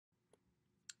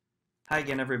Hi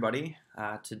again, everybody.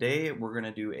 Today we're going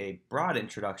to do a broad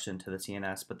introduction to the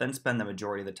CNS, but then spend the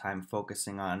majority of the time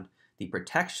focusing on the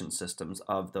protection systems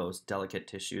of those delicate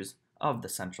tissues of the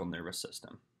central nervous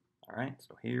system. All right,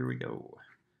 so here we go.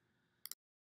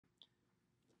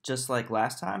 Just like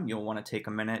last time, you'll want to take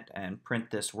a minute and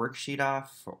print this worksheet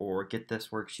off or get this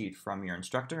worksheet from your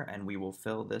instructor, and we will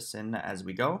fill this in as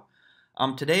we go.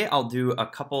 Today I'll do a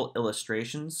couple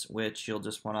illustrations, which you'll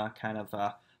just want to kind of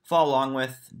follow along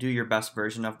with, do your best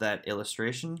version of that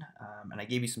illustration, and I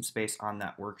gave you some space on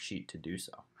that worksheet to do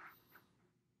so.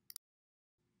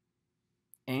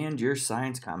 And your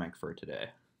science comic for today.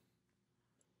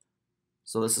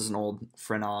 So this is an old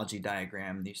phrenology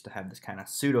diagram. They used to have this kind of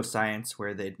pseudoscience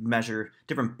where they'd measure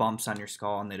different bumps on your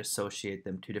skull and they'd associate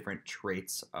them to different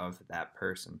traits of that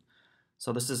person.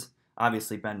 So this has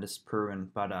obviously been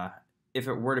disproven, but if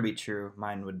it were to be true,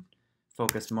 mine would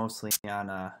focus mostly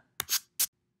on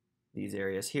these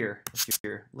areas here, if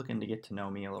you're looking to get to know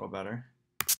me a little better.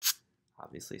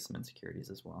 Obviously some insecurities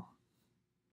as well.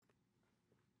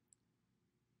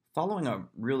 Following a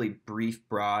really brief,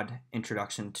 broad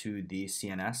introduction to the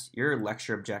CNS, your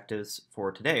lecture objectives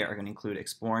for today are going to include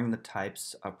exploring the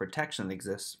types of protection that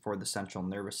exists for the central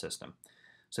nervous system.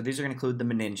 So these are going to include the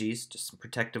meninges, just some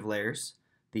protective layers,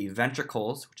 the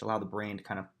ventricles, which allow the brain to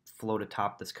kind of float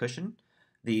atop this cushion,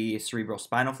 the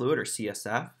cerebrospinal fluid, or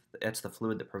CSF, that's the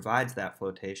fluid that provides that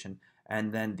flotation,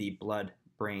 and then the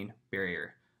blood-brain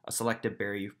barrier, a selective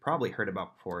barrier you've probably heard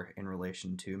about before in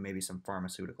relation to maybe some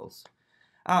pharmaceuticals.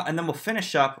 And then we'll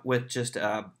finish up with just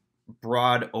a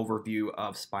broad overview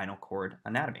of spinal cord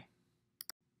anatomy.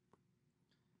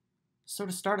 So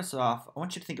to start us off, I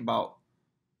want you to think about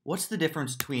what's the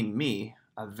difference between me,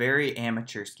 a very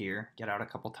amateur skier, get out a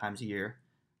couple times a year,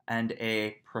 and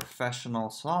a professional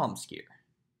slalom skier.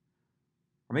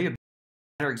 Or maybe a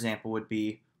better example would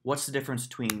be, what's the difference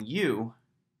between you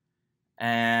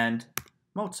and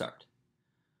Mozart?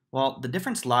 Well, the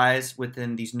difference lies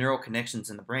within these neural connections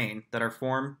in the brain that are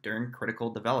formed during critical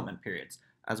development periods,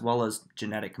 as well as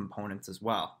genetic components as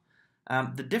well.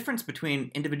 The difference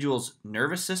between individuals'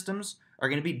 nervous systems are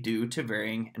going to be due to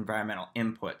varying environmental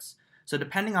inputs. So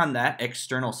depending on that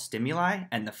external stimuli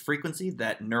and the frequency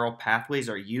that neural pathways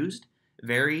are used,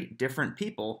 very different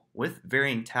people with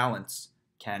varying talents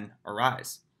can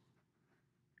arise.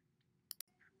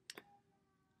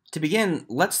 To begin,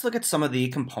 let's look at some of the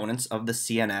components of the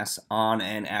CNS on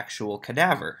an actual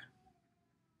cadaver.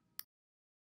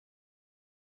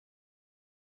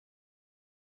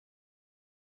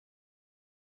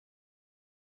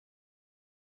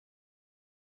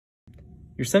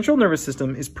 Your central nervous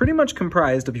system is pretty much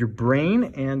comprised of your brain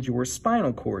and your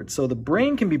spinal cord. So the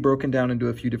brain can be broken down into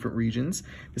a few different regions.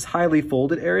 This highly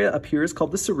folded area up here is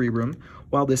called the cerebrum,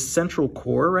 while this central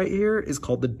core right here is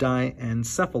called the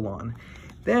diencephalon.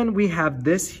 Then we have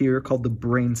this here called the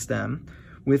brainstem,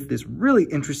 with this really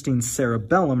interesting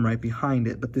cerebellum right behind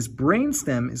it. But this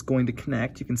brainstem is going to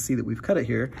connect, you can see that we've cut it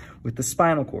here, with the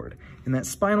spinal cord. And that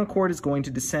spinal cord is going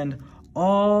to descend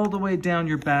all the way down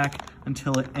your back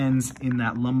until it ends in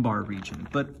that lumbar region.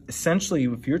 But essentially,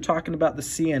 if you're talking about the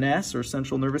CNS or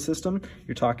central nervous system,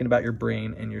 you're talking about your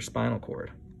brain and your spinal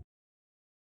cord.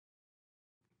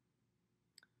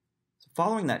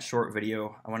 Following that short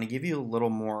video, I want to give you a little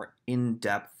more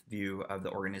in-depth view of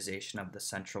the organization of the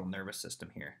central nervous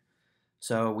system here.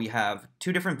 So we have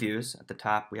two different views. At the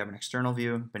top, we have an external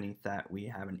view. Beneath that, we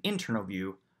have an internal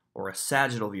view, or a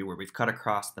sagittal view, where we've cut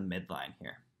across the midline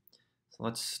here. So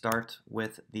let's start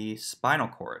with the spinal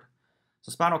cord.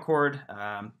 So spinal cord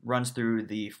runs through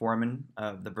the foramen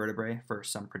of the vertebrae for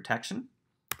some protection.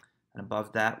 And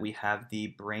above that, we have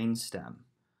the brainstem.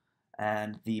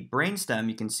 And the brainstem,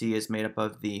 you can see, is made up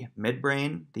of the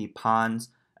midbrain, the pons,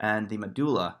 and the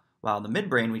medulla, while the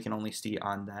midbrain we can only see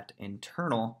on that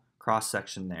internal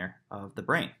cross-section there of the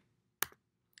brain.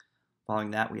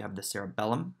 Following that, we have the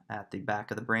cerebellum at the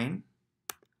back of the brain,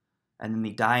 and then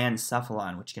the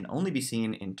diencephalon, which can only be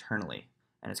seen internally,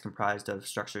 and is comprised of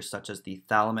structures such as the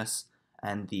thalamus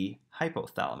and the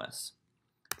hypothalamus.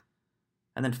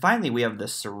 And then finally, we have the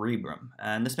cerebrum,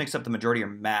 and this makes up the majority or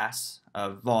mass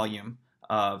of volume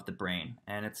of the brain.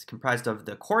 And it's comprised of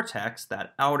the cortex,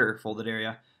 that outer folded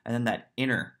area, and then that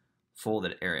inner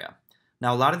folded area.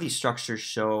 Now, a lot of these structures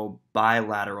show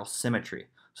bilateral symmetry.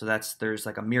 So there's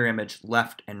like a mirror image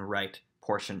left and right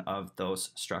portion of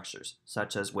those structures,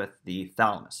 such as with the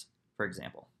thalamus, for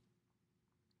example.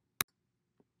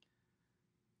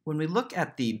 When we look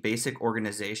at the basic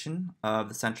organization of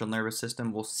the central nervous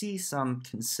system, we'll see some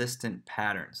consistent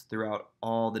patterns throughout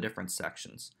all the different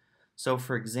sections. So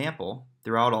for example,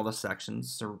 throughout all the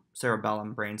sections,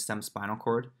 cerebellum, brainstem, spinal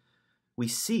cord, we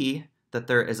see that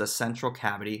there is a central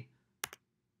cavity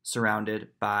surrounded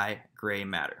by gray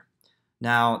matter.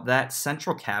 Now, that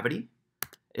central cavity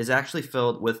is actually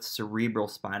filled with cerebral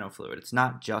spinal fluid. It's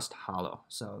not just hollow,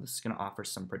 so this is going to offer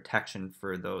some protection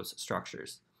for those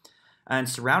structures. And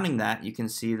surrounding that, you can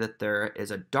see that there is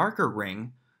a darker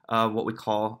ring of what we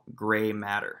call gray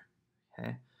matter.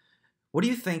 Okay, what do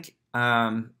you think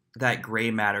that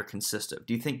gray matter consists of?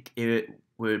 Do you think it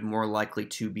would more likely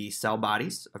to be cell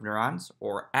bodies of neurons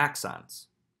or axons?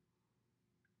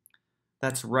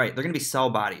 That's right, they're going to be cell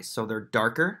bodies, so they're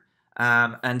darker.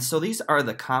 And so these are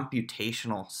the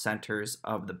computational centers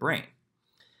of the brain.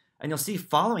 And you'll see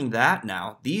following that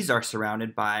now, these are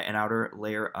surrounded by an outer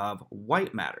layer of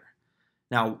white matter.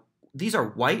 Now, these are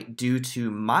white due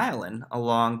to myelin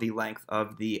along the length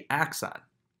of the axon.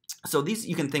 So these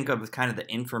you can think of as kind of the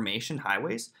information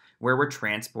highways where we're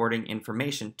transporting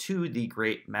information to the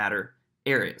gray matter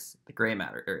areas,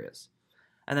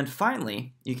 And then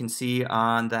finally, you can see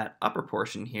on that upper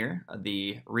portion here,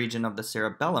 the region of the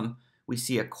cerebellum, we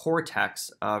see a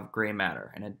cortex of gray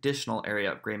matter, an additional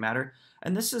area of gray matter.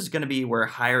 And this is going to be where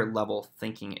higher level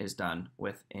thinking is done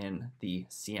within the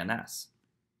CNS.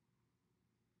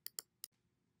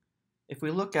 If we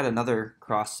look at another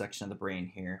cross section of the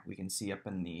brain here, we can see up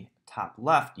in the top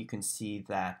left, you can see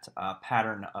that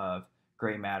pattern of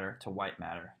gray matter to white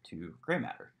matter to gray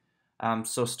matter.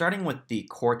 So starting with the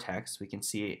cortex, we can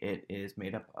see it is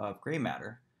made up of gray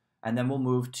matter. And then we'll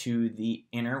move to the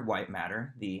inner white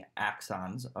matter, the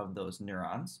axons of those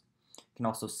neurons. You can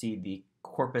also see the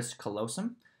corpus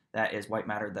callosum, that is white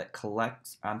matter that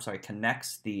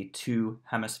connects the two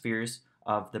hemispheres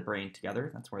of the brain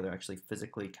together. That's where they're actually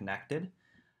physically connected.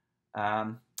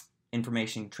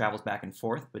 Information travels back and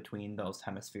forth between those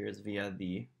hemispheres via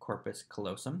the corpus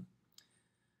callosum.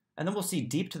 And then we'll see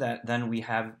deep to that, then we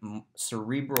have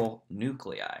cerebral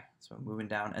nuclei. So moving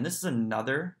down, and this is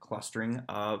another clustering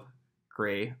of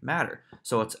gray matter.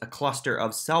 So it's a cluster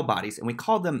of cell bodies, and we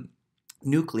call them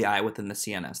nuclei within the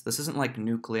CNS. This isn't like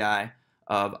nuclei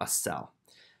of a cell.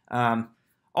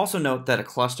 Also note that a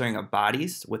clustering of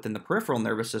bodies within the peripheral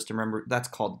nervous system, remember, that's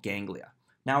called ganglia.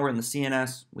 Now we're in the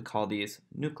CNS, we call these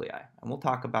nuclei, and we'll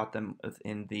talk about them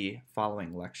in the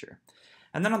following lecture.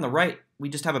 And then on the right, we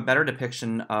just have a better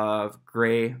depiction of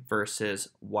gray versus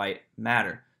white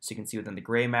matter. So you can see within the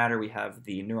gray matter, we have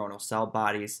the neuronal cell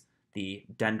bodies, the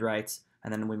dendrites,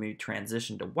 and then when we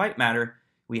transition to white matter,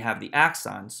 we have the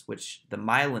axons, which the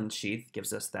myelin sheath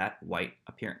gives us that white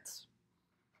appearance.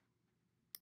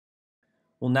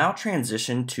 We'll now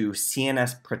transition to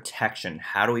CNS protection.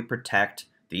 How do we protect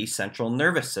the central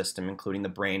nervous system, including the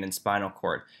brain and spinal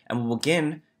cord? And we'll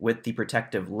begin with the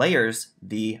protective layers,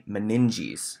 the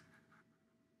meninges.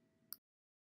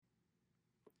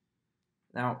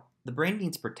 Now, the brain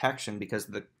needs protection because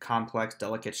of the complex,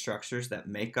 delicate structures that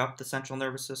make up the central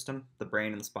nervous system, the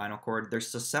brain and the spinal cord. They're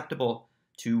susceptible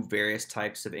to various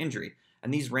types of injury,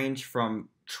 and these range from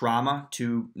trauma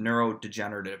to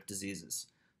neurodegenerative diseases.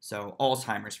 So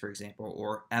Alzheimer's, for example,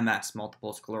 or MS,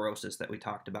 multiple sclerosis, that we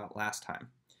talked about last time.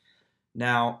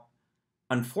 Now,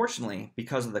 unfortunately,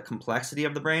 because of the complexity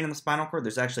of the brain and the spinal cord,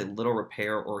 there's actually little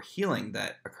repair or healing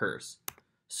that occurs.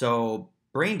 So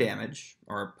brain damage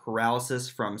or paralysis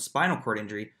from spinal cord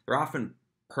injury, they're often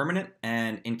permanent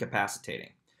and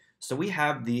incapacitating. So we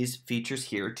have these features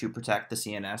here to protect the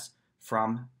CNS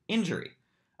from injury.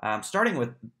 Starting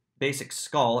with basic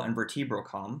skull and vertebral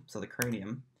column, so the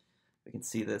cranium, we can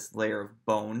see this layer of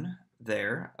bone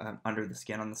there under the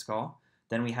skin on the skull.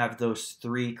 Then we have those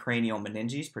three cranial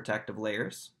meninges, protective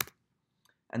layers.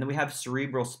 And then we have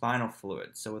cerebral spinal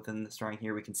fluid. So within this drawing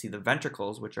here, we can see the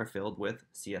ventricles, which are filled with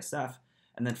CSF.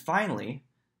 And then finally,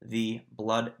 the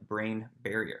blood-brain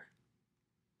barrier.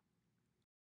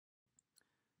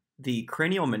 The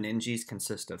cranial meninges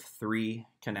consist of three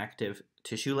connective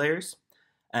tissue layers,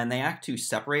 and they act to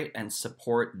separate and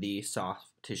support the soft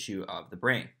tissue of the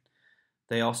brain.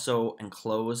 They also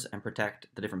enclose and protect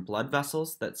the different blood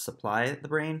vessels that supply the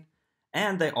brain,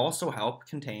 and they also help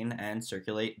contain and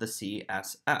circulate the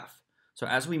CSF. So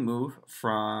as we move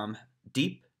from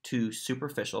deep to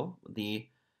superficial, the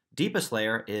deepest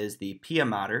layer is the pia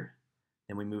mater,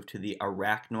 then we move to the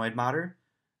arachnoid mater,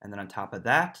 and then on top of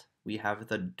that, we have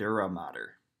the dura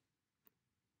mater.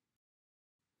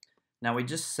 Now we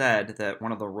just said that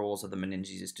one of the roles of the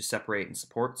meninges is to separate and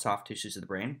support soft tissues of the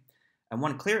brain. And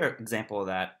one clear example of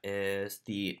that is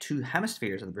the two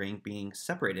hemispheres of the brain being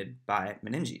separated by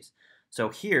meninges. So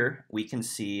here we can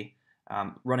see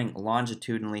running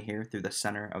longitudinally here through the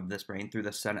center of this brain, through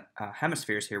the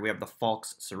hemispheres here, we have the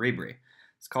falx cerebri.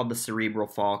 It's called the cerebral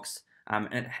falx,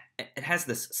 and it has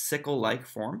this sickle-like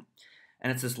form,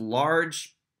 and it's this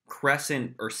large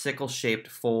crescent or sickle-shaped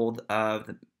fold of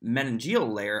the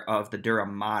meningeal layer of the dura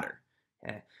mater.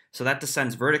 Okay? So that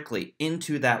descends vertically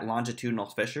into that longitudinal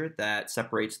fissure that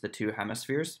separates the two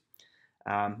hemispheres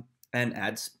and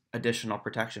adds additional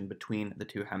protection between the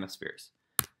two hemispheres.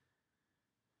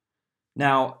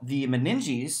 Now, the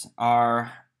meninges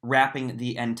are wrapping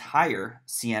the entire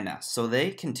CNS, so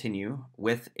they continue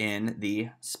within the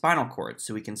spinal cord.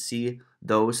 So we can see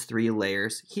those three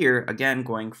layers here, again,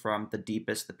 going from the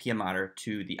deepest, the pia mater,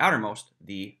 to the outermost,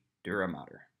 the dura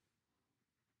mater.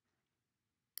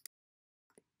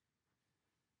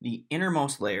 The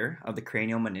innermost layer of the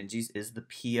cranial meninges is the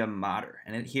pia mater,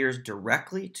 and it adheres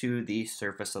directly to the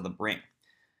surface of the brain.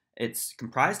 It's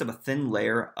comprised of a thin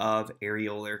layer of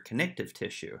areolar connective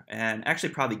tissue, and actually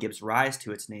probably gives rise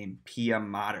to its name, pia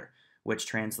mater, which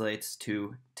translates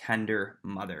to tender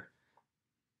mother.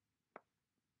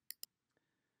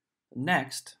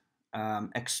 Next,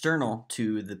 external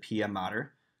to the pia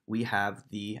mater, we have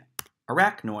the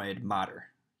arachnoid mater.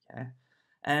 Okay?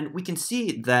 And we can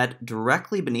see that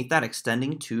directly beneath that,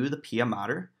 extending to the pia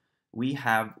mater, we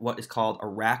have what is called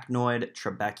arachnoid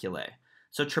trabeculae.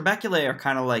 So trabeculae are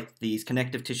kind of like these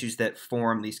connective tissues that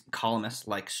form these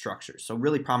columnus-like structures, so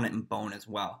really prominent in bone as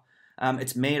well.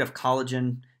 It's made of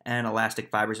collagen and elastic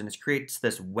fibers, and it creates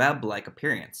this web-like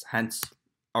appearance, hence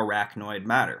arachnoid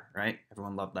mater, right?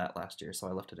 Everyone loved that last year, so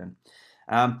I left it in.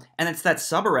 And it's that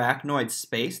subarachnoid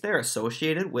space there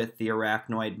associated with the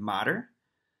arachnoid mater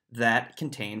that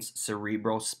contains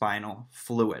cerebrospinal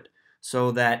fluid.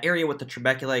 So that area with the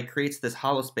trabeculae creates this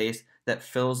hollow space that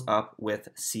fills up with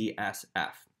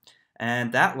CSF.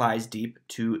 And that lies deep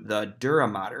to the dura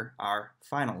mater, our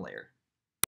final layer.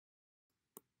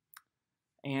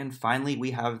 And finally,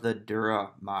 we have the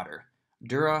dura mater.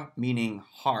 Dura meaning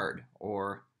hard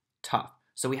or tough.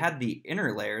 So we had the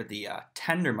inner layer, the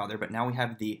tender mother, but now we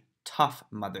have the tough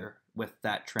mother with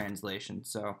that translation.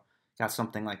 So got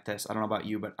something like this. I don't know about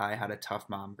you, but I had a tough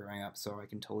mom growing up, so I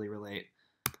can totally relate.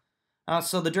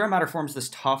 So the dura mater forms this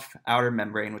tough outer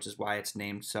membrane, which is why it's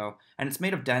named so, and it's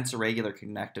made of dense, irregular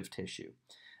connective tissue.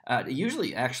 It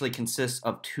usually actually consists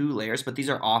of two layers, but these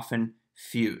are often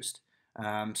fused.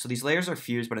 So these layers are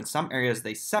fused, but in some areas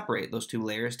they separate those two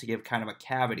layers to give kind of a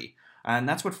cavity. And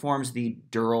that's what forms the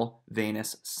dural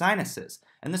venous sinuses.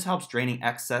 And this helps draining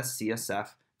excess CSF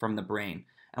from the brain.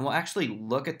 And we'll actually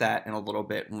look at that in a little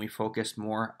bit when we focus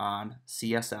more on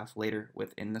CSF later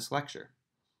within this lecture.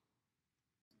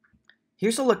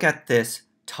 Here's a look at this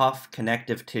tough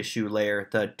connective tissue layer,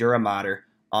 the dura mater,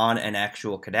 on an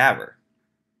actual cadaver.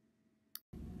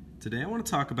 Today I want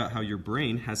to talk about how your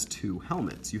brain has two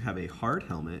helmets. You have a hard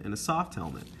helmet and a soft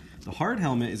helmet. The hard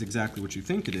helmet is exactly what you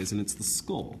think it is, and it's the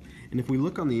skull. And if we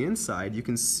look on the inside, you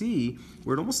can see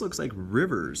where it almost looks like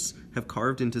rivers have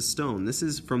carved into stone. This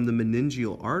is from the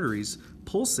meningeal arteries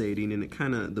pulsating, and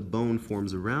the bone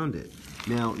forms around it.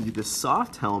 Now, the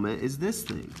soft helmet is this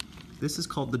thing. This is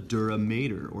called the dura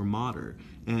mater or mater,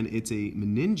 and it's a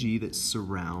meninge that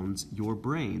surrounds your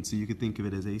brain. So you could think of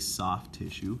it as a soft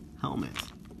tissue helmet.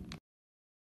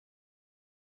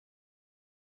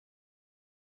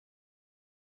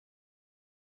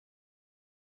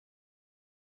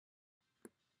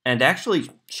 And actually,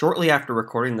 shortly after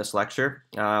recording this lecture,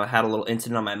 I had a little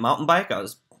incident on my mountain bike. I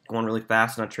was going really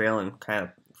fast on a trail and kind of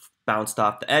bounced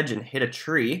off the edge and hit a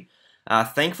tree.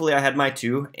 Thankfully, I had my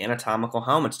two anatomical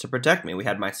helmets to protect me. We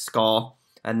had my skull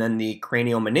and then the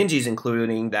cranial meninges,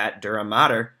 including that dura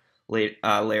mater layer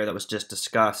that was just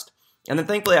discussed. And then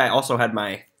thankfully, I also had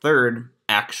my third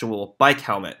actual bike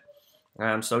helmet.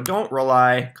 So don't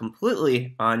rely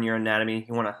completely on your anatomy.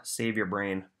 You want to save your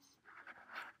brain.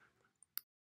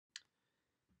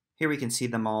 Here we can see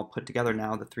them all put together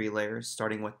now, the three layers,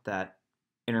 starting with that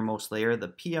innermost layer, the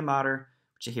pia mater,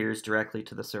 which adheres directly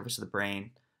to the surface of the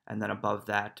brain. And then above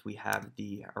that, we have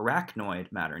the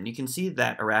arachnoid mater. And you can see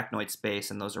that arachnoid space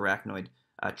and those arachnoid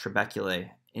trabeculae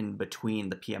in between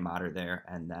the pia mater there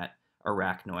and that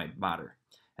arachnoid mater.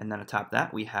 And then atop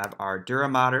that, we have our dura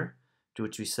mater,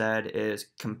 which we said is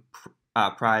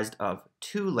comprised of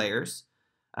two layers.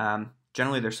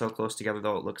 Generally, they're so close together,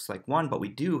 though, it looks like one, but we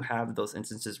do have those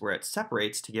instances where it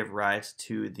separates to give rise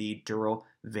to the dural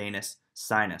venous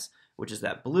sinus, which is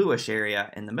that bluish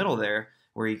area in the middle there,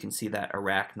 where you can see that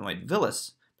arachnoid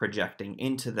villus projecting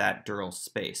into that dural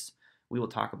space. We will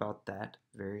talk about that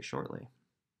very shortly.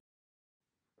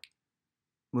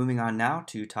 Moving on now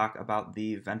to talk about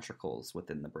the ventricles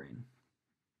within the brain.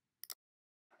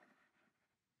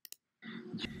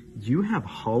 You have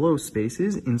hollow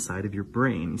spaces inside of your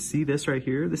brain. You see this right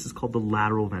here? This is called the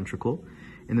lateral ventricle.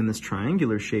 And then this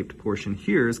triangular shaped portion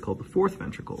here is called the fourth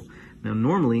ventricle. Now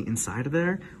normally inside of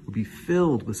there would be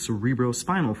filled with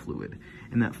cerebrospinal fluid,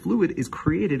 and that fluid is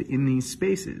created in these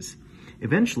spaces.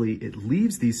 Eventually it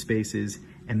leaves these spaces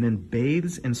and then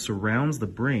bathes and surrounds the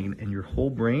brain, and your whole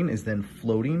brain is then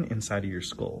floating inside of your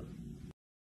skull.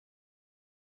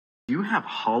 You have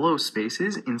hollow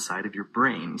spaces inside of your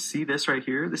brain. You see this right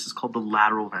here? This is called the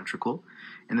lateral ventricle.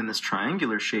 And then this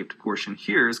triangular shaped portion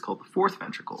here is called the fourth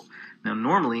ventricle. Now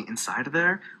normally inside of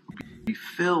there would be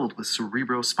filled with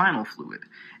cerebrospinal fluid,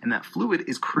 and that fluid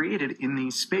is created in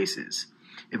these spaces.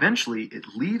 Eventually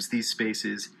it leaves these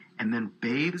spaces and then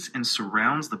bathes and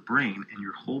surrounds the brain, and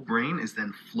your whole brain is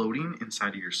then floating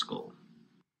inside of your skull.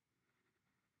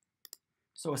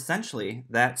 So essentially,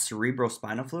 that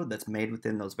cerebrospinal fluid that's made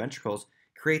within those ventricles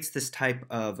creates this type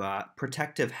of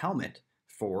protective helmet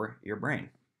for your brain.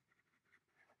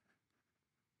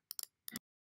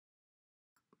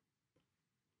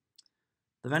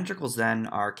 The ventricles then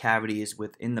are cavities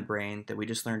within the brain that we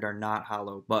just learned are not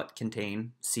hollow but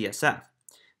contain CSF.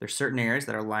 There's certain areas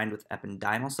that are lined with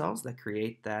ependymal cells that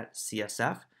create that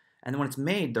CSF, and then when it's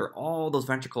made, all those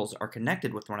ventricles are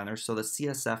connected with one another so the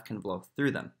CSF can flow through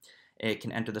them. It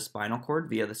can enter the spinal cord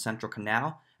via the central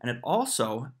canal, and it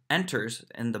also enters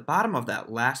in the bottom of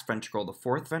that last ventricle, the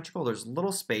fourth ventricle. There's a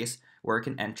little space where it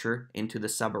can enter into the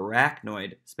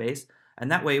subarachnoid space,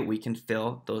 and that way we can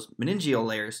fill those meningeal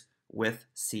layers with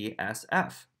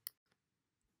CSF.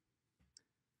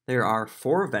 There are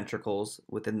 4 ventricles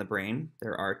within the brain.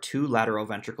 There are 2 lateral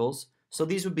ventricles. So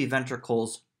these would be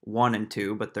ventricles 1 and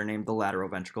 2, but they're named the lateral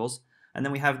ventricles. And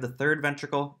then we have the 3rd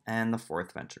ventricle and the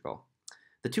 4th ventricle.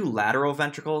 The 2 lateral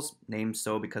ventricles, named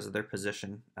so because of their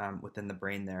position within the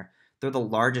brain there, they're the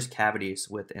largest cavities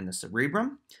within the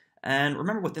cerebrum. And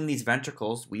remember, within these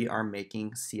ventricles, we are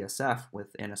making CSF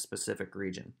within a specific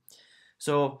region.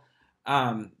 So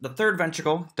the 3rd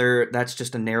ventricle, that's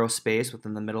just a narrow space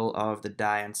within the middle of the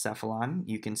diencephalon,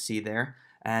 you can see there.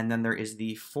 And then there is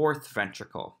the 4th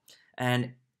ventricle.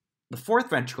 And the 4th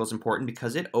ventricle is important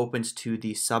because it opens to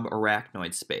the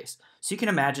subarachnoid space. So you can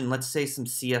imagine, let's say some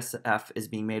CSF is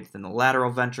being made within the lateral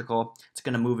ventricle. It's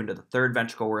going to move into the 3rd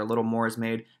ventricle where a little more is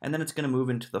made, and then it's going to move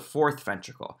into the 4th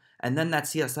ventricle. And then that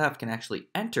CSF can actually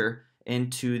enter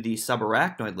into the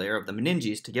subarachnoid layer of the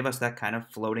meninges to give us that kind of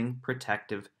floating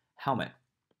protective helmet.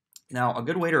 Now, a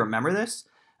good way to remember this,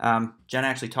 Jen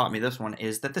actually taught me this one,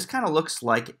 is that this kind of looks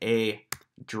like a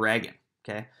dragon.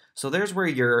 Okay, so there's where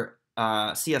your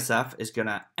CSF is going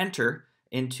to enter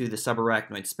into the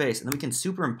subarachnoid space, and then we can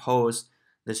superimpose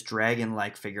this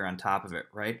dragon-like figure on top of it,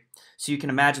 right? So you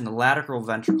can imagine the lateral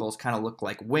ventricles kind of look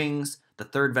like wings. The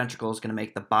 3rd ventricle is going to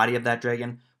make the body of that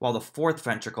dragon, while the 4th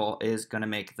ventricle is going to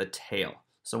make the tail.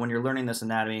 So when you're learning this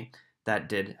anatomy, that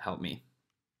did help me.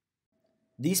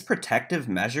 These protective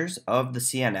measures of the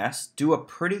CNS do a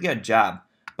pretty good job,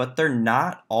 but they're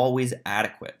not always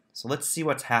adequate. So let's see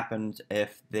what's happened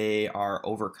if they are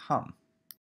overcome.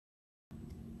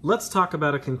 Let's talk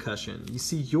about a concussion. You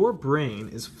see, your brain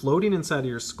is floating inside of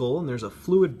your skull, and there's a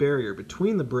fluid barrier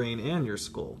between the brain and your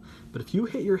skull. But if you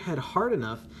hit your head hard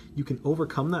enough, you can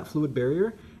overcome that fluid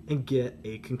barrier and get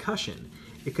a concussion.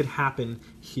 It could happen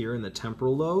here in the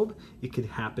temporal lobe, it could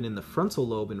happen in the frontal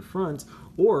lobe in front,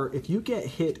 or if you get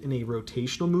hit in a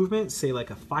rotational movement, say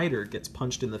like a fighter gets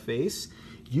punched in the face,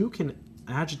 you can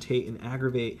agitate and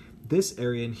aggravate this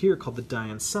area in here called the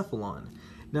diencephalon.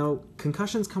 Now,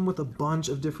 concussions come with a bunch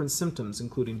of different symptoms,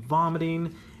 including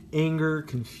vomiting, anger,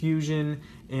 confusion,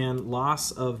 and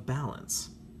loss of balance.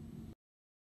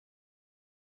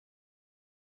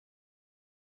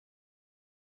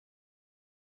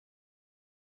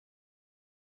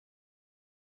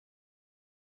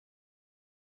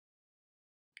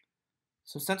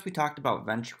 So since we talked about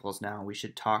ventricles now, we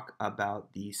should talk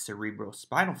about the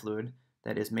cerebrospinal fluid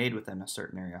that is made within a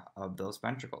certain area of those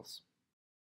ventricles.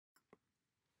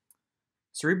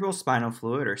 Cerebrospinal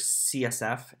fluid, or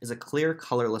CSF, is a clear,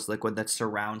 colorless liquid that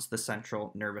surrounds the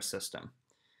central nervous system.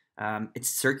 It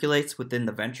circulates within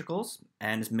the ventricles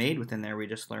and is made within there, we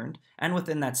just learned, and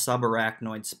within that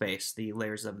subarachnoid space, the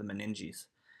layers of the meninges.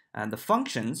 The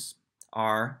functions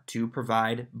are to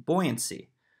provide buoyancy.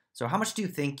 So how much do you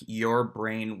think your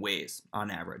brain weighs on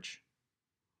average?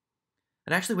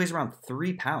 It actually weighs around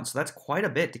 3 pounds, so that's quite a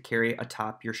bit to carry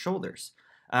atop your shoulders.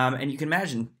 And you can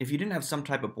imagine, if you didn't have some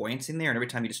type of buoyancy in there, and every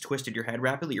time you just twisted your head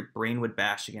rapidly, your brain would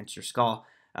bash against your skull,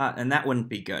 and that wouldn't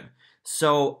be good.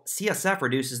 So CSF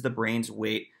reduces the brain's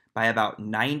weight by about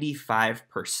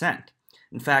 95%.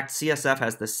 In fact, CSF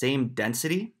has the same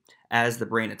density as the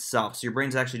brain itself, so your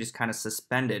brain's actually just kind of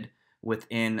suspended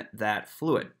within that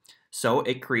fluid. So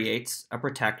it creates a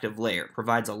protective layer,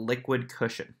 provides a liquid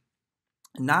cushion.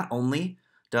 Not only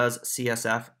does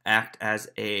CSF act as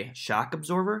a shock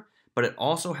absorber, but it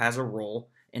also has a role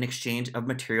in exchange of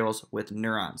materials with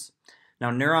neurons.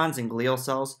 Now, neurons in glial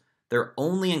cells, they're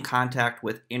only in contact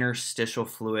with interstitial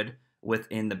fluid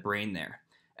within the brain there.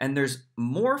 And there's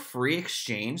more free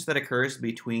exchange that occurs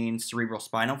between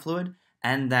cerebrospinal fluid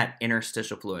and that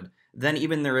interstitial fluid than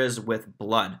even there is with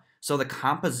blood. So the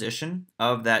composition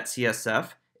of that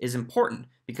CSF is important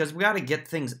because we got to get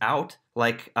things out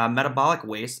like metabolic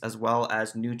waste as well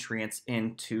as nutrients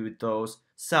into those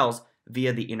cells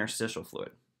via the interstitial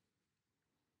fluid.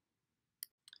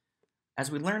 As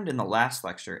we learned in the last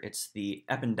lecture, it's the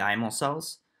ependymal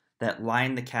cells that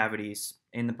line the cavities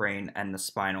in the brain and the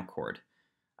spinal cord.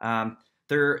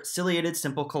 They're ciliated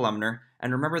simple columnar,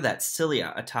 and remember that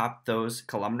cilia atop those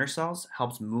columnar cells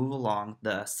helps move along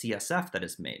the CSF that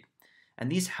is made.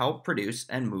 And these help produce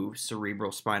and move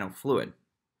cerebrospinal fluid.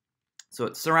 So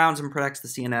it surrounds and protects the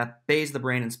CNS, bathes the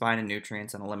brain and spine in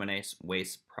nutrients, and eliminates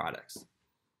waste products.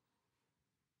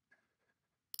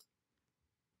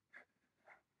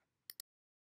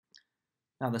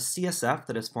 Now the CSF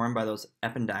that is formed by those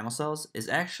ependymal cells is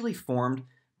actually formed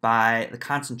by the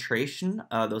concentration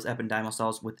of those ependymal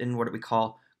cells within what we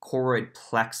call choroid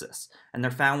plexus. And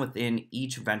they're found within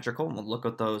each ventricle, and we'll look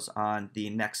at those on the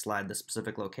next slide, the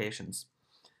specific locations.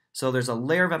 So there's a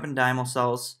layer of ependymal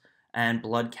cells and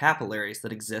blood capillaries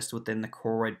that exist within the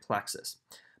choroid plexus.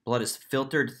 Blood is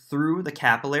filtered through the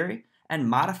capillary and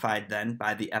modified then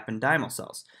by the ependymal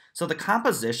cells. So the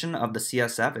composition of the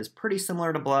CSF is pretty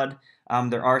similar to blood.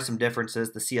 There are some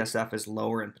differences. The CSF is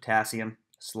lower in potassium,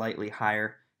 slightly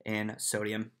higher in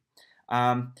sodium.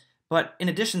 But in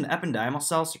addition, the ependymal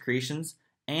cell secretions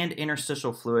and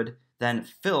interstitial fluid then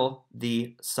fill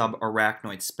the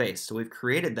subarachnoid space. So we've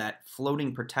created that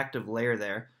floating protective layer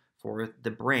there for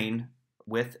the brain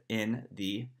within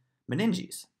the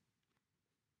meninges.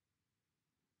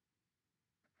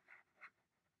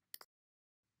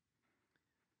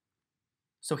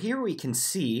 So here we can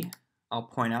see, I'll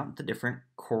point out the different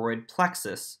choroid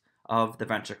plexus of the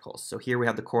ventricles. So here we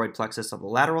have the choroid plexus of the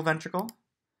lateral ventricle,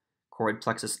 choroid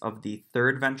plexus of the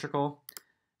third ventricle,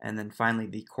 and then finally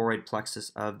the choroid plexus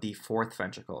of the fourth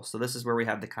ventricle. So this is where we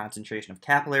have the concentration of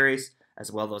capillaries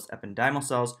as well as those ependymal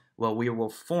cells. Well, we will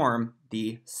form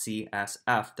the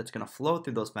CSF that's going to flow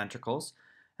through those ventricles.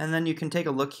 And then you can take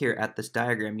a look here at this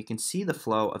diagram. You can see the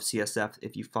flow of CSF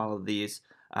if you follow these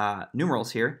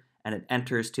numerals here, and it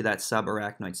enters to that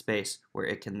subarachnoid space where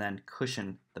it can then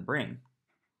cushion the brain.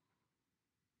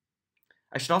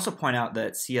 I should also point out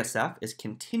that CSF is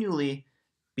continually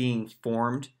being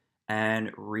formed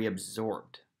and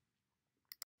reabsorbed.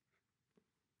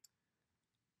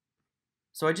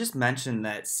 So I just mentioned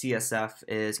that CSF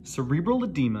is... Cerebral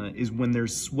edema is when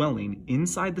there's swelling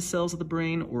inside the cells of the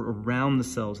brain or around the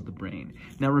cells of the brain.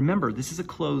 Now remember, this is a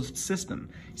closed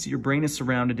system. So your brain is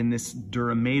surrounded in this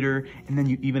dura mater, and then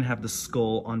you even have the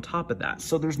skull on top of that.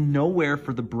 So there's nowhere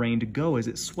for the brain to go as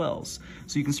it swells.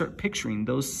 So you can start picturing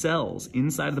those cells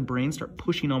inside of the brain start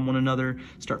pushing on one another,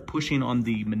 start pushing on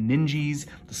the meninges,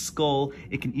 the skull.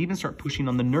 It can even start pushing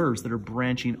on the nerves that are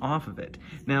branching off of it.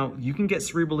 Now, you can get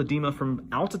cerebral edema from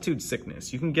altitude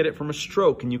sickness, you can get it from a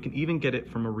stroke, and you can even get it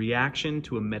from a reaction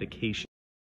to a medication.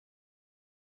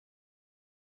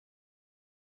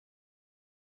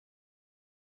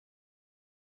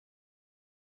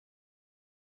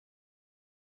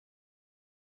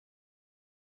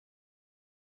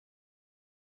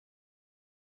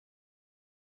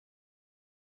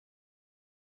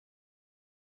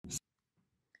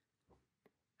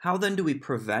 How then do we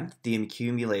prevent the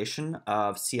accumulation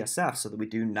of CSF so that we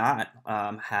do not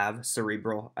have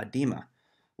cerebral edema?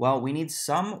 Well, we need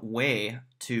some way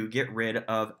to get rid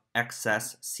of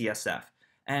excess CSF.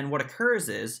 And what occurs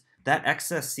is that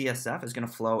excess CSF is going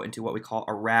to flow into what we call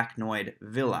arachnoid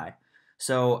villi.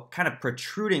 So kind of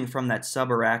protruding from that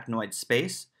subarachnoid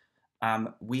space,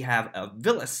 we have a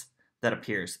villus that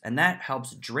appears, and that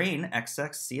helps drain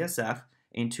excess CSF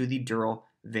into the dural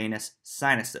venous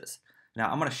sinuses. Now,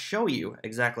 I'm going to show you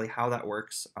exactly how that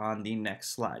works on the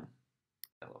next slide.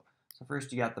 So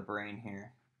first you got the brain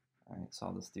here. All right, so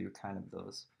I'll just do kind of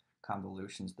those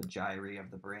convolutions, the gyri of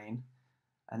the brain.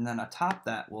 And then atop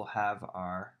that, we'll have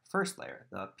our first layer,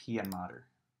 the pia mater.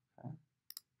 Okay.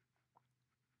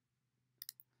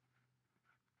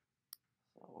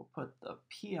 So we'll put the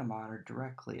pia mater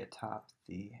directly atop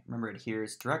the, remember it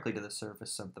adheres directly to the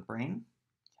surface of the brain.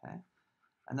 Okay.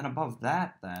 And then above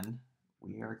that, then,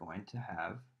 we are going to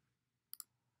have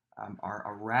our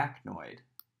arachnoid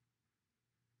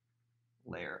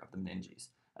layer of the meninges.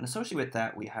 And associated with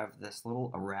that, we have this little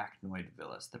arachnoid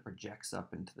villus that projects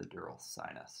up into the dural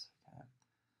sinus. Okay.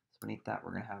 So beneath that,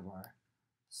 we're going to have our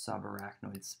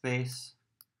subarachnoid space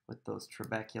with those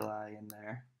trabeculi in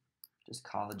there, just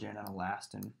collagen and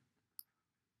elastin.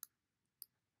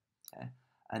 Okay.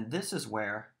 And this is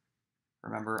where,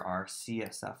 remember, our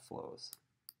CSF flows.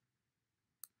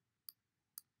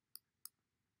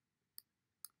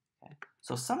 Okay.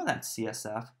 So some of that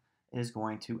CSF is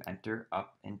going to enter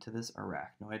up into this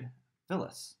arachnoid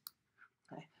villus.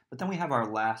 Okay. But then we have our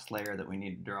last layer that we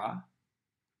need to draw,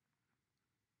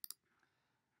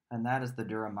 and that is the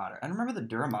dura mater. And remember, the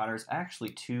dura mater is actually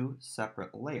two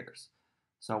separate layers.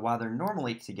 So while they're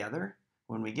normally together,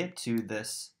 when we get to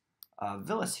this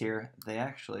villus here, they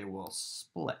actually will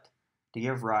split to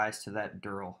give rise to that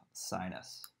dural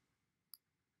sinus.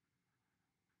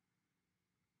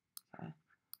 Okay.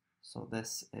 So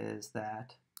this is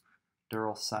that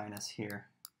dural sinus here.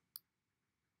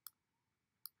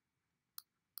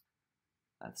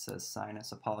 That says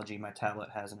sinus. Apology, my tablet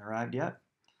hasn't arrived yet.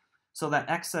 So that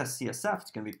excess CSF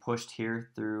is going to be pushed here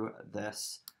through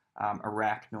this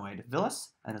arachnoid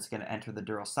villus, and it's going to enter the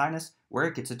dural sinus, where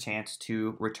it gets a chance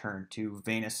to return to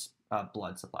venous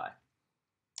blood supply.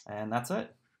 And that's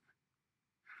it.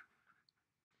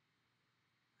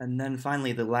 And then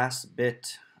finally, the last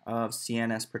bit of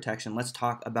CNS protection. Let's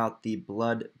talk about the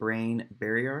blood-brain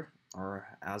barrier, or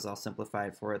as I'll simplify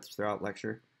it for it throughout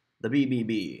lecture, the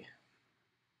BBB.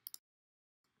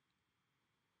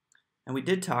 And we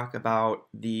did talk about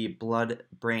the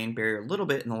blood-brain barrier a little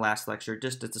bit in the last lecture,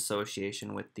 just its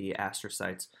association with the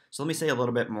astrocytes. So let me say a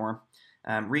little bit more.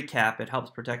 Recap, it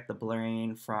helps protect the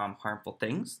brain from harmful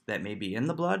things that may be in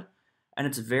the blood, and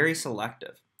it's very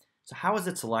selective. So how is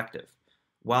it selective?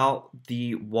 Well,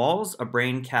 the walls of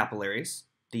brain capillaries,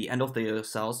 the endothelial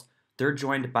cells, they're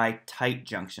joined by tight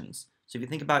junctions. So if you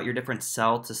think about your different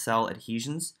cell-to-cell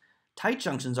adhesions, tight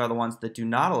junctions are the ones that do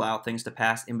not allow things to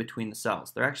pass in between the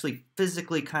cells. They're actually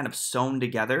physically kind of sewn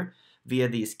together via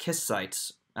these kiss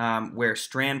sites where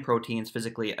strand proteins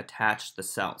physically attach the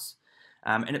cells.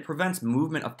 And it prevents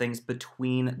movement of things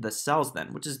between the cells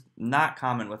then, which is not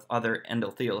common with other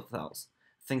endothelial cells.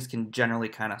 Things can generally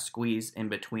kind of squeeze in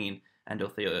between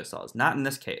endothelial cells. Not in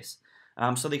this case.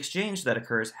 So the exchange that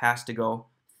occurs has to go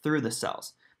through the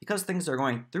cells. Because things are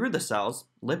going through the cells,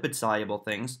 lipid-soluble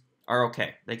things are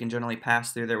okay. They can generally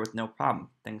pass through there with no problem.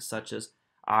 Things such as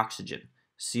oxygen,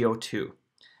 CO2.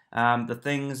 The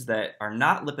things that are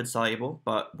not lipid-soluble,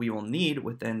 but we will need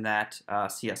within that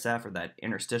CSF, or that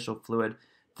interstitial fluid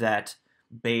that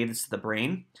bathes the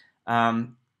brain,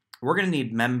 we're going to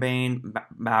need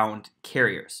membrane-bound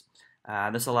carriers.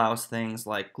 This allows things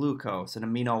like glucose and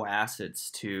amino acids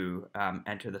to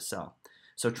enter the cell.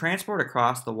 So transport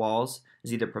across the walls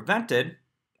is either prevented,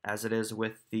 as it is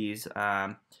with these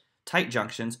tight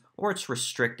junctions, or it's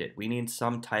restricted. We need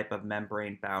some type of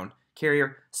membrane-bound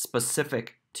carrier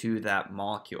specific to that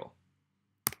molecule.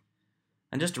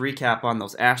 And just to recap on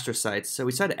those astrocytes, so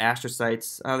we said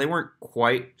astrocytes, they weren't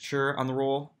quite sure on the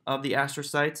role of the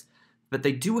astrocytes, but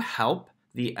they do help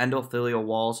the endothelial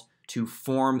walls to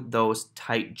form those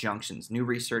tight junctions. New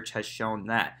research has shown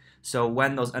that. So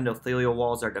when those endothelial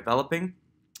walls are developing,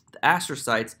 the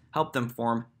astrocytes help them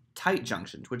form tight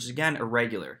junctions, which is again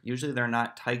irregular. Usually they're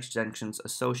not tight junctions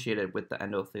associated with the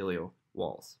endothelial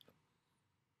walls.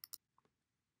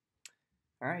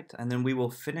 All right, and then we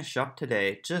will finish up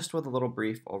today just with a little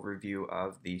brief overview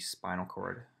of the spinal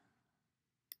cord.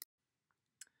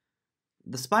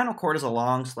 The spinal cord is a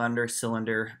long, slender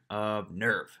cylinder of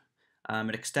nerve.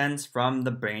 It extends from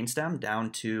the brainstem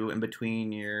down to in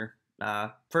between your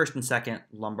first and second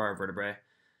lumbar vertebrae.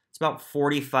 It's about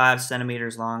 45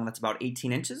 centimeters long, that's about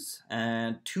 18 inches,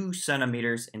 and 2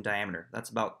 centimeters in diameter. That's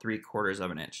about 3/4 of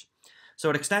an inch. So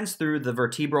it extends through the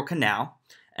vertebral canal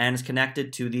and is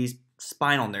connected to these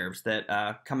spinal nerves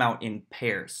that come out in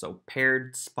pairs. So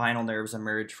paired spinal nerves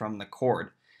emerge from the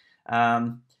cord.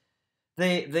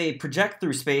 They project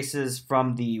through spaces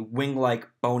from the wing-like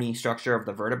bony structure of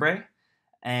the vertebrae,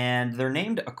 and they're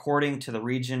named according to the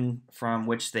region from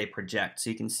which they project.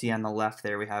 So you can see on the left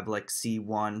there we have like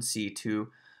C1, C2,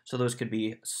 so those could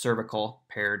be cervical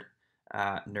paired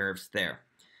nerves there.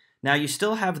 Now you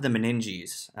still have the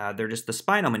meninges. They're just the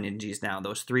spinal meninges now,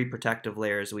 those 3 protective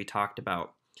layers we talked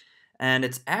about. And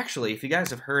it's actually, if you guys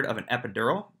have heard of an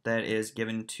epidural that is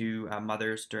given to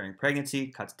mothers during pregnancy,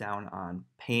 cuts down on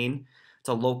pain.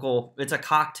 It's a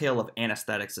cocktail of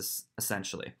anesthetics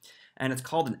essentially. And it's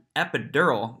called an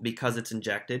epidural because it's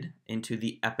injected into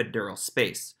the epidural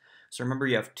space. So remember,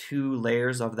 you have 2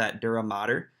 layers of that dura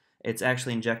mater. It's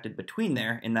actually injected between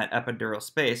there in that epidural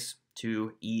space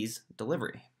to ease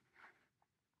delivery.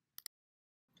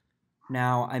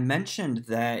 Now, I mentioned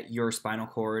that your spinal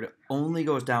cord only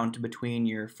goes down to between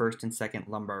your first and second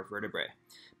lumbar vertebrae.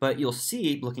 But you'll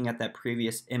see, looking at that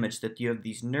previous image, that you have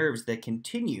these nerves that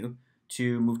continue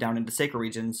to move down into sacral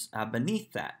regions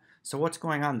beneath that. So what's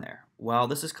going on there? Well,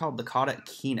 this is called the cauda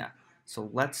equina. So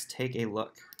let's take a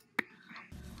look.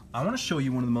 I want to show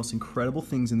you one of the most incredible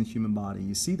things in the human body.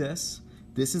 You see this?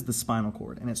 This is the spinal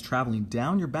cord, and it's traveling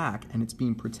down your back, and it's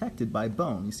being protected by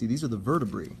bone. You see, these are the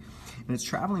vertebrae, and it's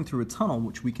traveling through a tunnel,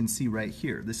 which we can see right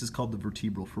here. This is called the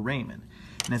vertebral foramen.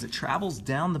 And as it travels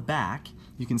down the back,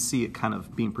 you can see it kind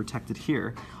of being protected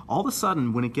here. All of a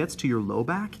sudden, when it gets to your low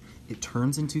back, it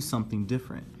turns into something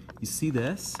different. You see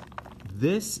this?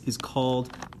 This is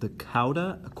called the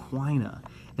cauda equina,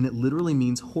 and it literally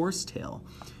means horsetail.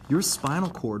 Your spinal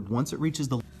cord, once it reaches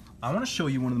the... I want to show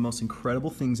you one of the most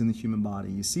incredible things in the human body.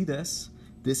 You see this?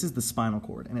 This is the spinal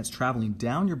cord, and it's traveling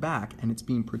down your back, and it's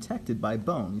being protected by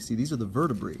bone. You see, these are the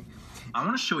vertebrae. I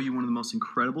want to show you one of the most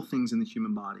incredible things in the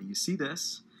human body. You see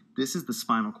this? This is the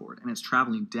spinal cord, and it's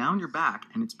traveling down your back,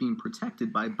 and it's being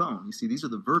protected by bone. You see, these are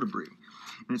the vertebrae.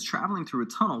 And it's traveling through a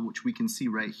tunnel, which we can see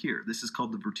right here. This is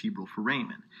called the vertebral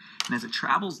foramen. And as it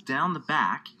travels down the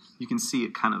back, you can see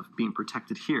it kind of being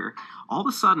protected here. All of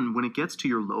a sudden, when it gets to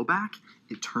your low back,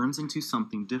 it turns into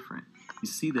something different. You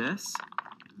see this?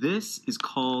 This is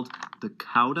called the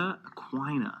cauda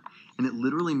equina, and it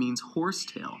literally means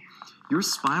horsetail. Your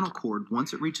spinal cord,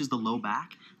 once it reaches the low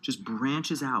back, just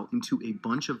branches out into a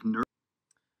bunch of nerves.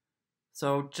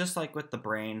 So just like with the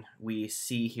brain, we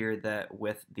see here that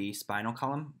with the spinal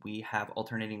column, we have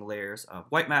alternating layers of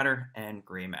white matter and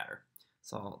gray matter.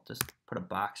 So I'll just put a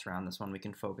box around this one we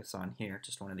can focus on here,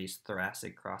 just one of these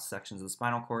thoracic cross sections of the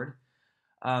spinal cord.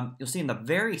 You'll see in the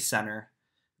very center,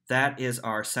 that is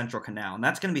our central canal, and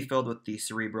that's going to be filled with the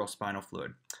cerebral spinal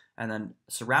fluid. And then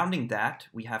surrounding that,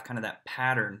 we have kind of that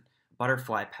pattern,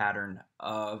 butterfly pattern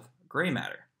of gray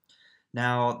matter.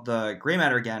 Now, the gray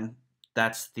matter, again,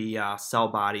 that's the cell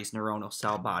bodies, neuronal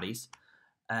cell bodies,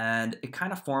 and it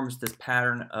kind of forms this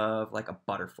pattern of like a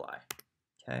butterfly,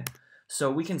 okay? So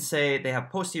we can say they have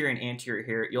posterior and anterior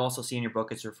here. You'll also see in your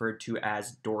book it's referred to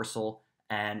as dorsal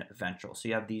and ventral. So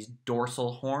you have these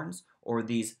dorsal horns or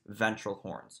these ventral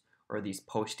horns, or these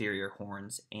posterior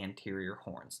horns, anterior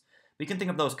horns. We can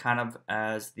think of those kind of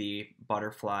as the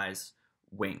butterfly's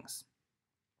wings.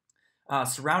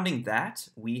 Surrounding that,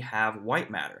 we have white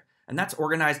matter, and that's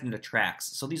organized into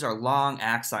tracts. So these are long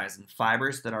axons and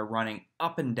fibers that are running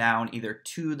up and down either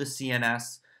to the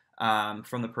CNS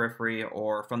from the periphery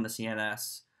or from the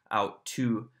CNS out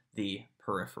to the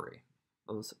periphery,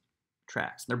 those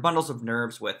tracts. They're bundles of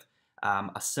nerves with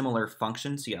a similar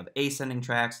function. So you have ascending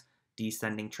tracts,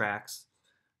 descending tracts.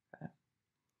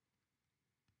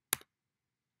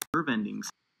 Nerve endings.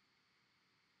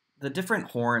 The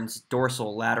different horns,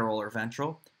 dorsal, lateral, or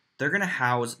ventral, they're going to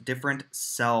house different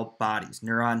cell bodies,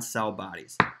 neuron cell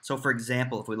bodies. So for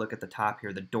example, if we look at the top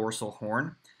here, the dorsal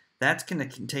horn, that's going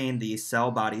to contain the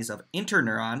cell bodies of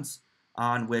interneurons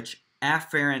on which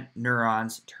afferent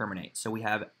neurons terminate. So we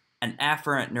have an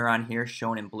afferent neuron here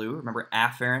shown in blue. Remember,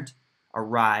 afferent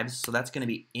arrives, so that's going to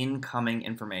be incoming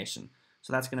information.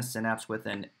 So that's going to synapse with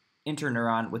an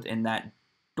interneuron within that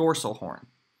dorsal horn.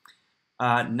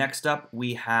 Next up,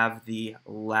 we have the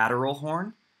lateral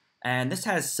horn, and this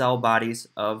has cell bodies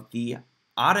of the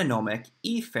autonomic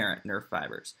efferent nerve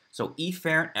fibers. So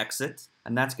efferent exits,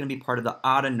 and that's going to be part of the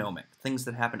autonomic, things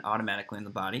that happen automatically in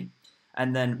the body.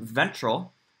 And then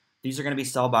ventral, these are going to be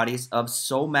cell bodies of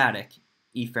somatic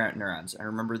efferent neurons. And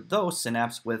remember, those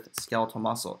synapse with skeletal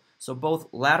muscle. So both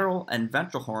lateral and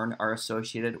ventral horn are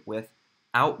associated with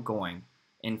outgoing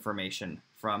information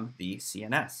from the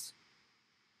CNS.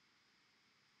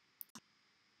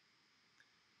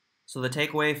 So the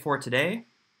takeaway for today,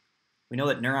 we know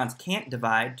that neurons can't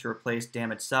divide to replace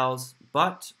damaged cells,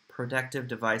 but protective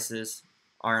devices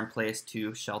are in place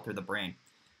to shelter the brain.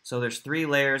 So there's 3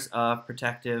 layers of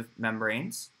protective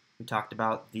membranes. We talked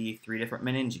about the 3 different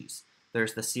meninges.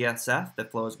 There's the CSF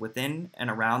that flows within and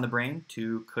around the brain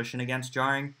to cushion against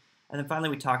jarring. And then finally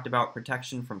we talked about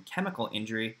protection from chemical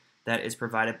injury that is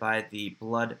provided by the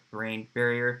blood-brain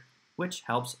barrier, which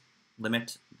helps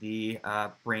limit the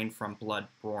brain from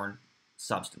blood-borne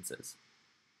substances.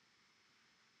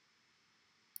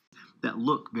 That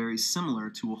look very similar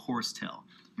to a horsetail.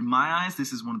 In my eyes,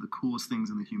 this is one of the coolest things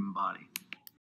in the human body.